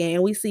talking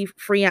and we see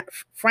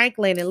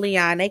Franklin and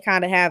Leon, they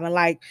kind of having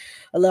like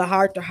a little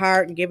heart to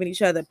heart and giving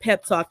each other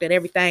pep talk that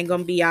everything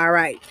gonna be all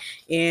right.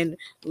 And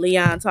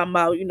Leon talking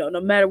about, no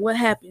matter what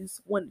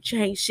happens, want to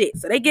change shit.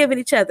 So they giving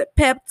each other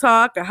pep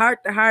talk, a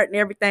heart to heart and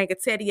everything. And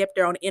Teddy up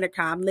there on the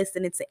intercom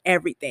listening to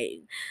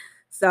everything.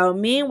 So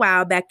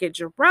meanwhile, back at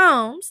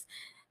Jerome's,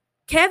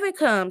 Kevin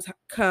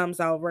comes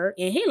over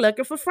and he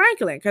looking for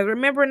Franklin because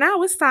remember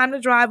now it's time to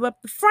drive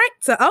up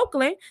to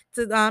Oakland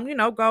to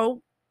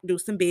go do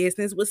some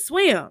business with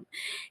Swim.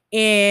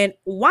 And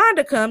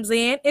Wanda comes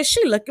in and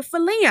she looking for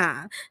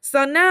Leon.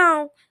 So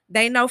now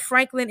They know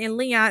Franklin and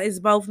Leon is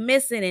both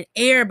missing, and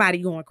everybody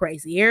going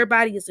crazy.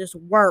 Everybody is just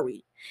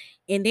worried.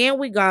 And then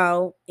we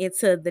go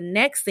into the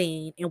next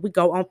scene and we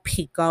go on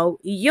Pico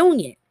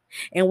Union.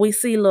 And we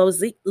see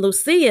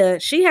Lucia,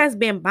 she has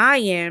been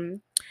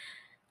buying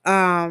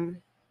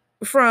from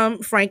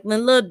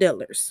Franklin Little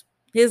Dealers,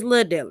 his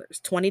Little Dealers,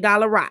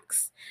 $20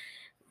 rocks.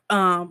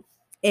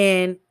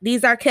 And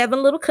these are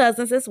Kevin's little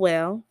cousins as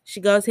well. She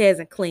goes ahead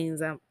and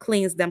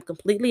cleans them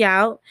completely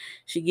out.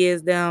 She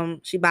gets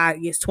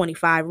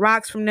 25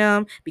 rocks from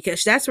them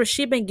because that's where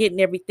she been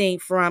getting everything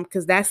from,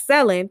 because that's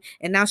selling.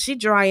 And now she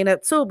drying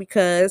up too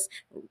because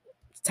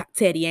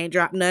Teddy ain't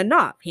dropped nothing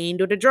off. He ain't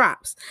do the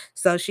drops.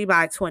 So she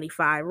buys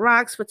 25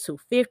 rocks for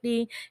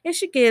 $250, and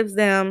she gives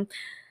them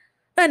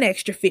an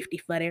extra 50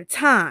 for their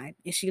time.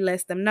 And she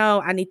lets them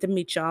know, I need to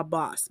meet y'all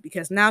boss,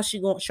 because now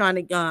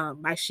trying to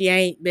like, she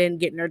ain't been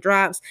getting her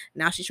drops.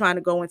 Now she's trying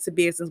to go into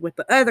business with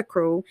the other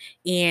crew,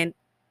 and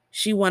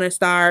she want to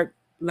start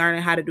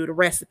learning how to do the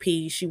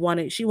recipes. She want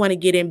to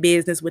get in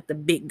business with the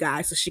big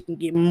guys so she can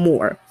get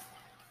more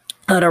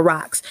of the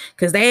rocks,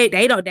 because they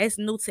don't, that's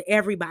new to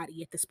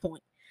everybody at this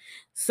point.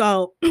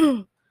 So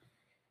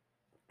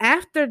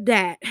after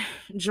that,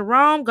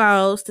 Jerome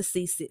goes to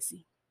see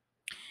Sissy.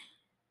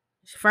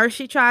 First,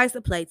 she tries to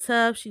play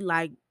tough. She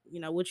like,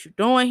 what you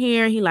doing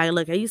here? He like,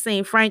 look, have you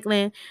seen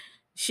Franklin?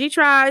 She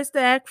tries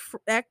to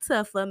act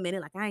tough for a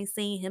minute, like, I ain't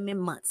seen him in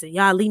months, and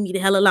y'all leave me the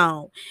hell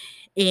alone.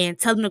 And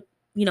tell him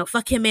to,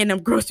 fuck him in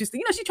them grocery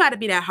stores. she tried to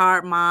be that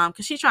hard mom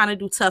because she's trying to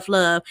do tough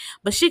love,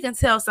 but she can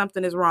tell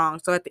something is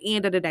wrong. So at the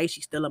end of the day,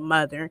 she's still a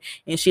mother,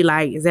 and she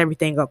like, is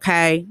everything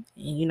okay?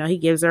 And, he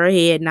gives her a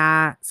head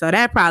nod. So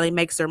that probably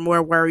makes her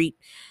more worried.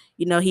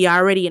 He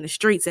already in the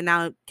streets, and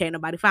now can't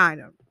nobody find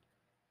him.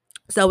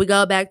 So we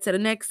go back to the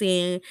next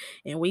scene,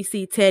 and we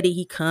see Teddy.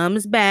 He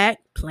comes back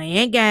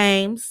playing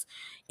games,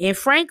 and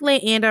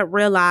Franklin end up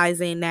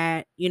realizing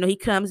that, he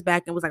comes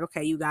back and was like,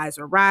 okay, you guys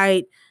are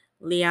right.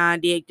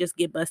 Leon did just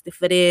get busted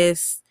for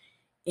this.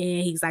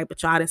 And he's like,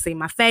 but y'all didn't see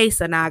my face,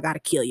 so now I got to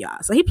kill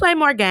y'all. So he played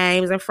more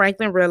games, and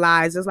Franklin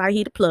realizes, like,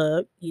 he the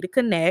plug, he the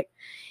connect.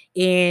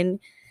 And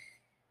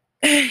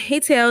he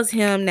tells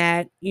him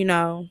that,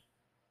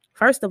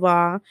 first of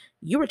all,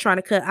 you were trying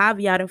to cut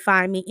Avi out and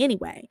find me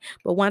anyway.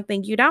 But one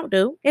thing you don't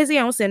do is you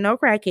don't send no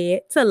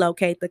crackhead to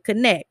locate the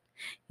connect.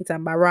 He's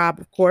talking about Rob,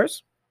 of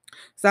course.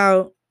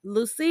 So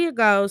Lucia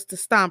goes to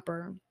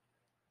Stomper.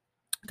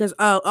 Because,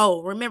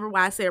 remember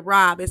why I said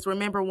Rob? It's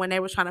remember when they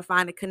were trying to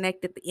find the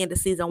connect at the end of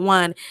season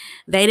 1,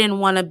 they didn't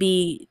want to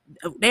be,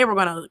 they were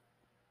going to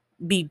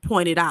be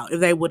pointed out. If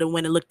they would have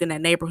went and looked in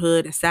that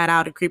neighborhood and sat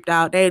out and creeped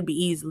out, they would be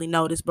easily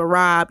noticed. But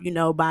Rob,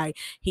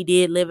 he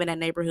did live in that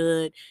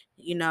neighborhood,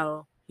 he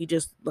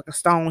just like a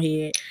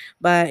stonehead.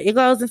 But it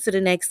goes into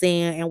the next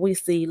scene, and we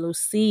see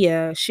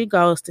Lucia. She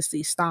goes to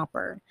see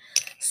Stomper.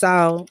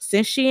 So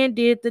since she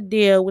did the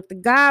deal with the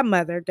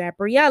godmother,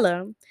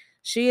 Gabriella,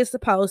 she is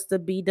supposed to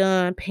be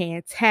done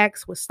paying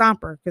tax with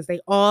Stomper because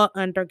they all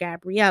under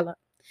Gabriella.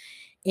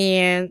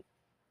 And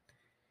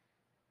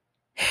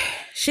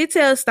she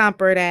tells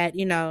Stomper that,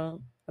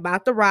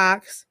 about the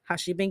rocks, how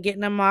she been getting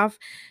them off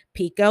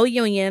Pico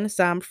Union,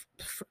 some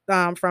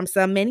from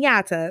some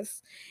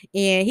miniatas.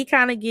 And he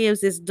kind of gives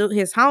his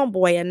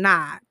homeboy a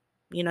nod.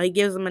 He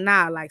gives him a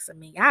nod like some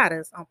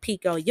miniatas on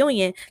Pico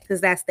Union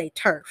because that's their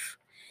turf.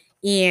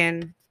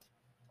 And,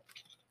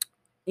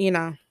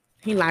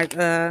 he like,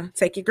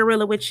 take your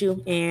gorilla with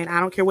you. And I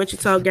don't care what you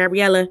told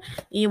Gabriella,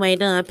 you ain't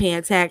done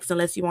paying tax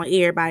unless you want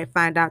everybody to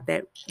find out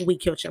that we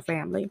killed your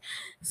family.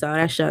 So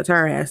that shuts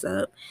her ass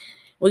up.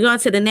 We go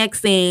into the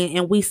next scene,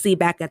 and we see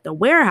back at the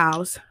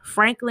warehouse,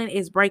 Franklin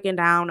is breaking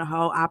down the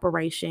whole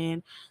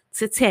operation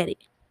to Teddy.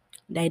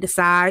 They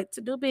decide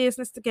to do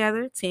business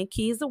together, 10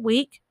 keys a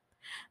week.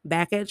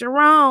 Back at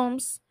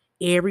Jerome's,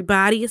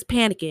 everybody is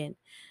panicking.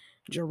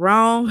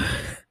 Jerome,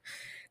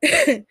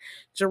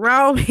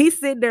 he's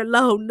sitting there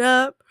loading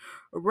up.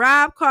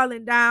 Rob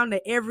calling down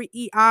to every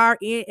ER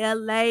in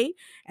LA,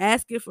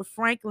 asking for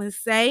Franklin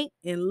Saint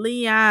and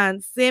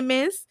Leon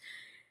Simmons,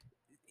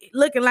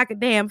 looking like a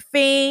damn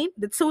fiend.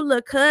 The two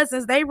little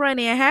cousins, they run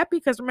in happy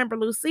because remember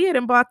Lucia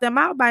done bought them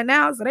out by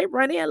now, so they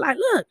run in like,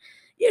 look,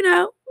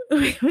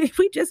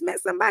 we just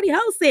met somebody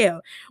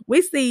wholesale.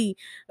 We see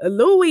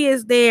Louis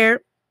is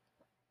there,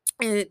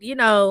 and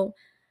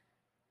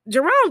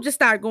Jerome just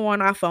started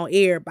going off on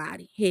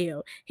everybody.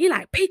 Hell, he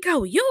like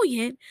Pico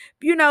Union,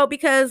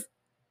 because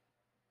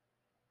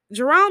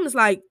Jerome is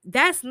like,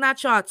 that's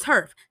not y'all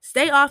turf.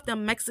 Stay off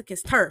them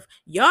Mexicans' turf.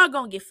 Y'all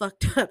gonna get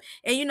fucked up.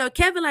 And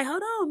Kevin like,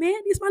 hold on, man.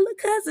 These my little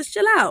cousins.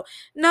 Chill out.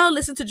 No,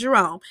 listen to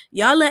Jerome.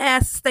 Y'all little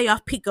ass stay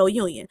off Pico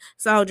Union.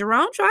 So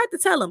Jerome tried to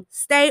tell him,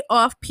 stay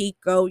off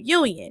Pico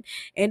Union.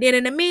 And then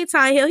in the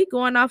meantime, he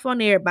going off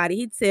on everybody.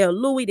 He tell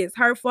Louis this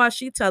her fault.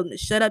 She tell him to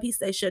shut up. He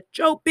say, shut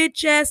your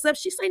bitch ass up.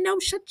 She say, no,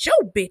 shut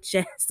your bitch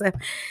ass up.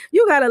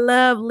 You gotta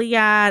love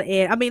Leon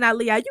and, not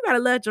Leon. You gotta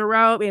love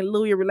Jerome and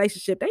Louis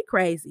relationship. They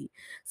crazy.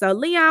 So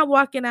Leon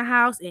walk in the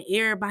house and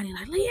everybody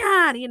like,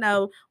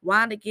 Leon,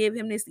 wanting to give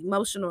him this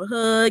emotional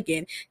hug,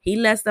 and he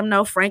lets them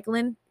know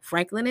Franklin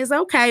is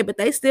okay, but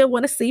they still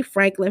want to see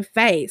Franklin's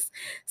face.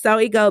 So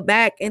he go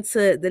back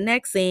into the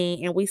next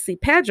scene and we see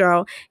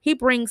Pedro. He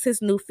brings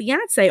his new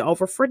fiance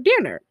over for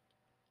dinner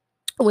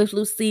with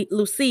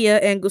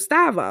Lucia and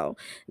Gustavo.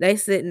 They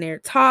sitting there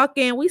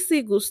talking. We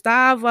see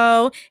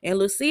Gustavo and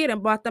Lucia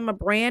and bought them a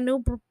brand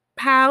new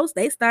house.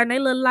 They starting their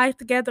little life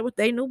together with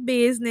their new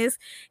business.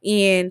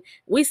 And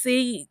we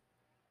see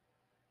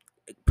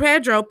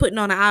Pedro putting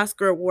on an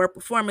Oscar award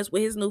performance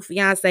with his new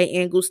fiance,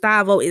 and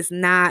Gustavo is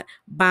not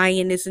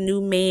buying this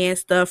new man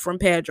stuff from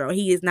Pedro.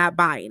 He is not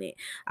buying it.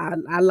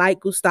 I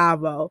like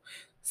Gustavo.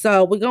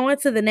 So we go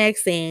into the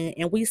next scene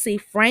and we see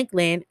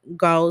Franklin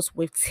goes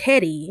with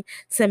Teddy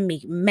to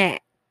meet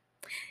Matt.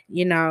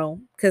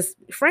 Because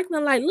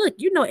Franklin like, look,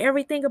 you know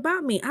everything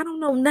about me. I don't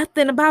know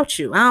nothing about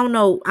you. I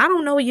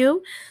don't know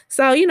you.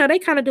 So, they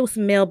kind of do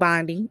some male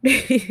bonding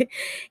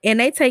and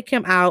they take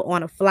him out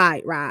on a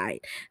flight ride.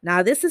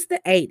 Now, this is the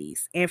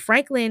 80s and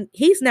Franklin,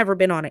 he's never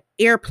been on an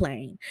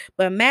airplane,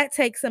 but Matt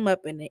takes him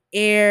up in the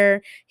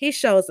air. He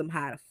shows him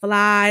how to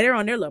fly. They're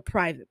on their little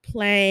private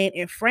plane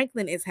and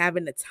Franklin is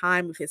having the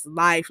time of his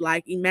life.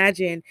 Like,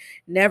 imagine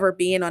never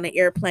being on an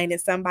airplane and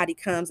somebody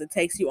comes and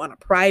takes you on a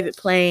private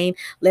plane,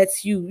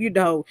 lets you,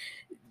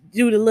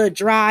 do the little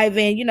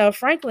driving.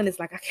 Franklin is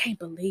like, I can't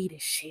believe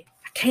this shit.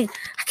 I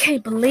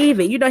can't believe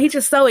it. He's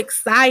just so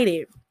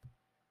excited.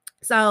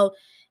 So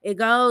it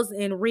goes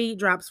and Reed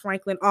drops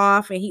Franklin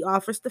off and he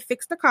offers to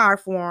fix the car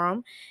for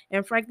him.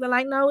 And Franklin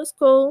like, no, it's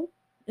cool.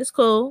 It's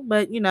cool.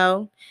 But, he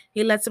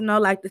lets him know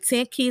like the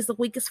 10 keys a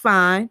week is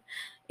fine.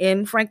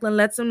 And Franklin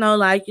lets him know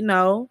like,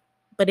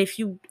 but if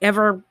you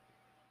ever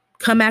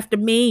come after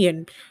me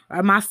and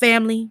or my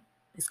family,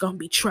 it's gonna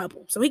be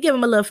trouble. So he give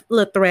him a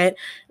little threat,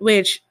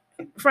 which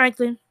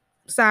Franklin,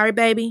 sorry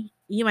baby,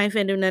 you ain't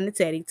finna do nothing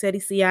to Teddy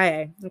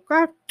CIA.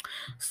 Okay.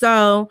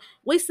 So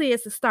we see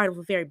it's the start of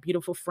a very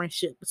beautiful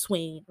friendship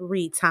between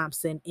Reed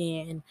Thompson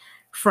and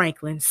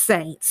Franklin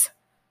Saints.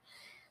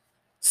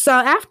 So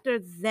after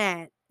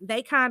that,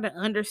 they kind of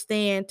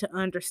understand,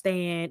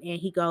 and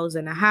he goes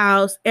in the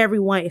house.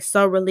 Everyone is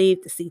so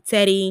relieved to see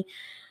Teddy.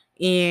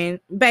 And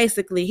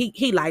basically,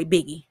 he like,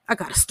 Biggie, I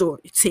got a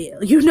story to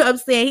tell. You know what I'm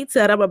saying? He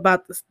tell them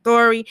about the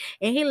story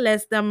and he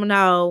lets them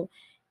know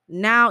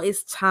now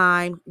it's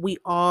time. We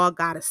all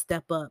got to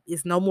step up.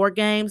 It's no more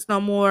games,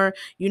 no more.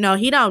 He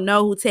don't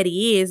know who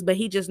Teddy is, but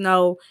he just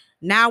know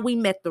now we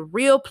met the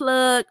real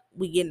plug.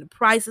 We getting the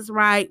prices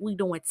right. We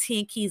doing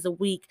 10 keys a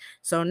week.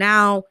 So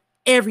now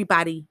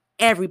everybody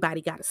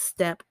got to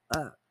step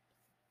up.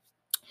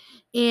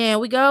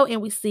 And we go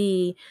and we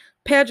see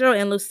Pedro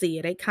and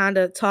Lucia. They kind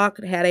of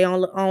talk, had their own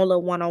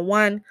little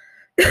one-on-one.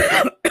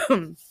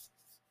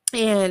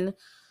 And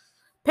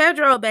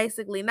Pedro,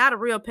 basically, not a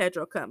real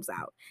Pedro, comes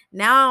out.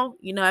 Now,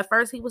 at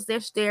first he was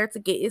just there to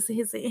get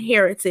his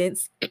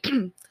inheritance.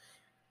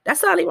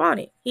 That's all he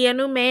wanted. He a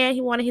new man.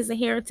 He wanted his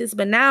inheritance.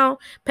 But now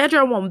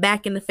Pedro went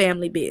back in the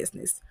family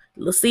business.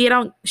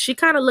 Lucia she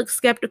kind of looks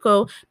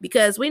skeptical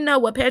because we know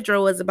what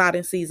Pedro was about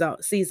in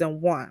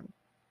season 1.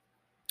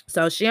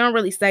 So she don't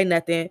really say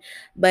nothing,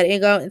 but it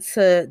go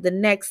into the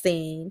next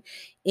scene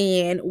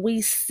and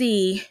we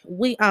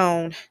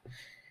own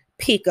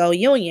Pico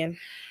Union.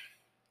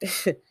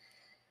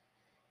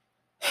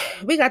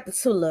 We got the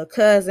two little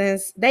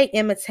cousins. They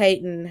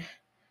imitating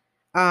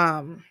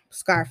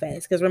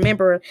Scarface, because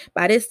remember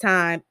by this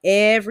time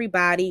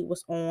everybody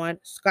was on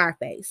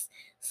Scarface.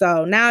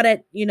 So now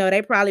that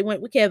they probably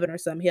went with Kevin or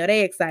something here,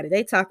 they excited,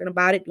 they talking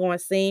about it, going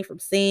scene from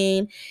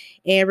scene.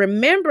 And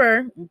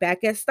remember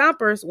back at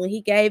Stompers when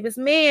he gave his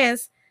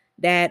mans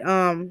that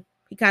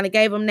he kind of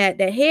gave him that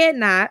head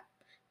nod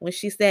when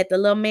she said the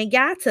little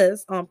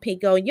mangatas on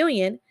Pico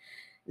Union.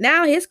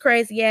 Now his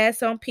crazy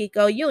ass on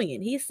Pico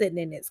Union, he's sitting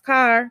in his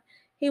car,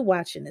 he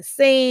watching the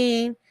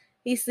scene,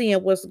 he's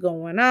seeing what's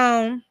going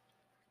on.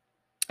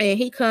 And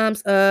he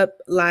comes up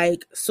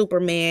like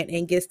Superman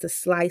and gets to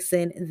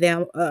slicing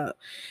them up.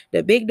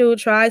 The big dude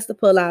tries to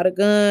pull out a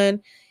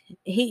gun.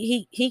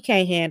 He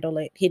can't handle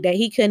it.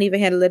 He couldn't even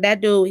handle it.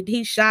 That dude,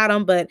 he shot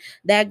him, but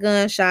that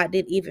gunshot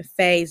didn't even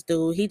phase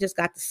dude. He just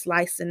got to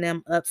slicing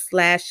them up,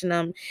 slashing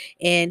them.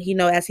 And,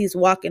 as he's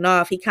walking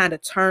off, he kind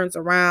of turns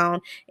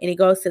around and he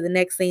goes to the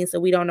next scene. So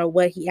we don't know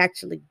what he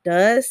actually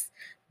does.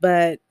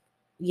 But,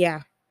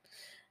 yeah.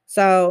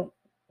 So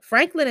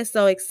Franklin is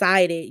so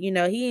excited. He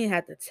ain't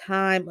had the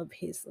time of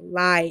his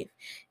life.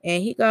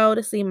 And he go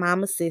to see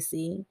Mama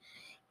Sissy.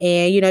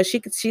 And,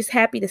 she's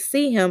happy to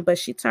see him, but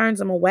she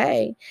turns him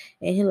away.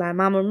 And he like,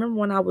 Mama, remember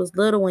when I was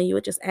little and you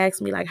would just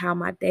ask me like how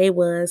my day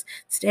was?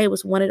 Today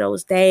was one of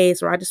those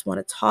days where I just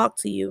want to talk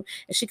to you.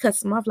 And she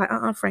cuts him off like,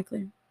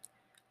 Franklin,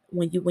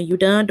 when you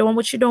done doing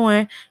what you're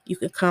doing, you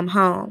can come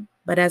home.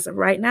 But as of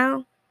right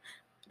now,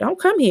 don't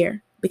come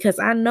here because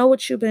I know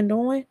what you've been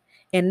doing.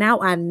 And now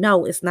I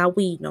know it's not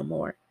weed no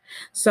more.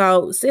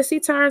 So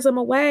Sissy turns him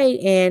away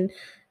and,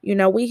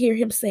 we hear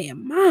him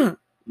saying,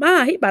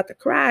 Ma, he about to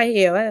cry.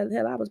 Hell,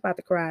 I was about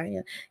to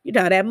cry.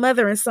 That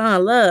mother and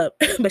son love,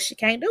 but she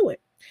can't do it.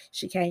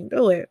 She can't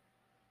do it.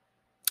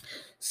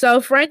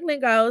 So Franklin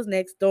goes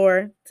next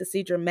door to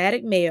see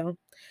Dramatic Mel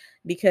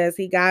because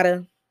he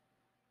gotta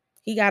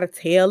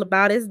tell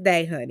about his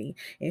day, honey.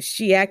 And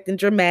she acting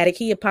dramatic.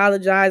 He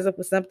apologizing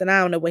for something. I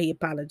don't know what he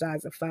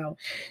apologizing for.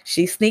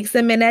 She sneaks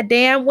him in that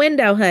damn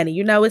window, honey.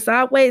 You know, it's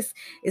that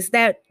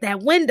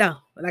window.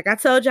 Like I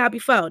told y'all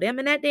before, them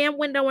in that damn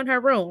window in her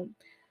room.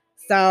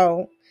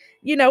 So,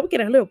 we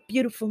get a little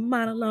beautiful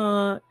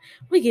monologue.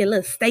 We get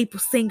little staple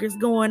singers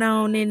going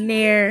on in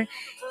there.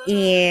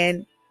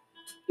 And,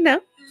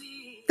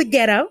 the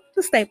ghetto,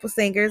 the staple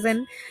singers.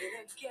 And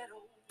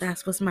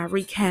that was my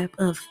recap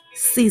of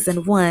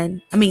season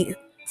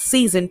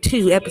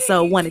 2,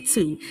 episode 1 and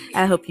 2.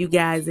 I hope you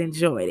guys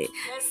enjoyed it.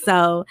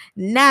 So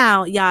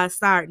now y'all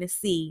starting to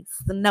see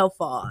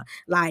Snowfall.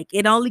 Like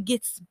it only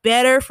gets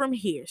better from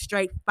here.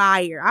 Straight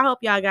fire. I hope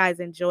y'all guys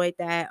enjoyed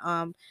that.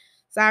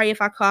 Sorry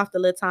if I coughed a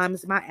little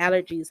times. My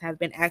allergies have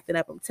been acting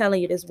up. I'm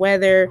telling you, this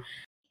weather.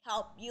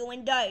 Hope you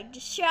enjoyed the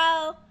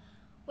show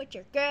with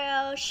your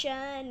girl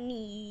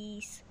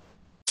Shanice.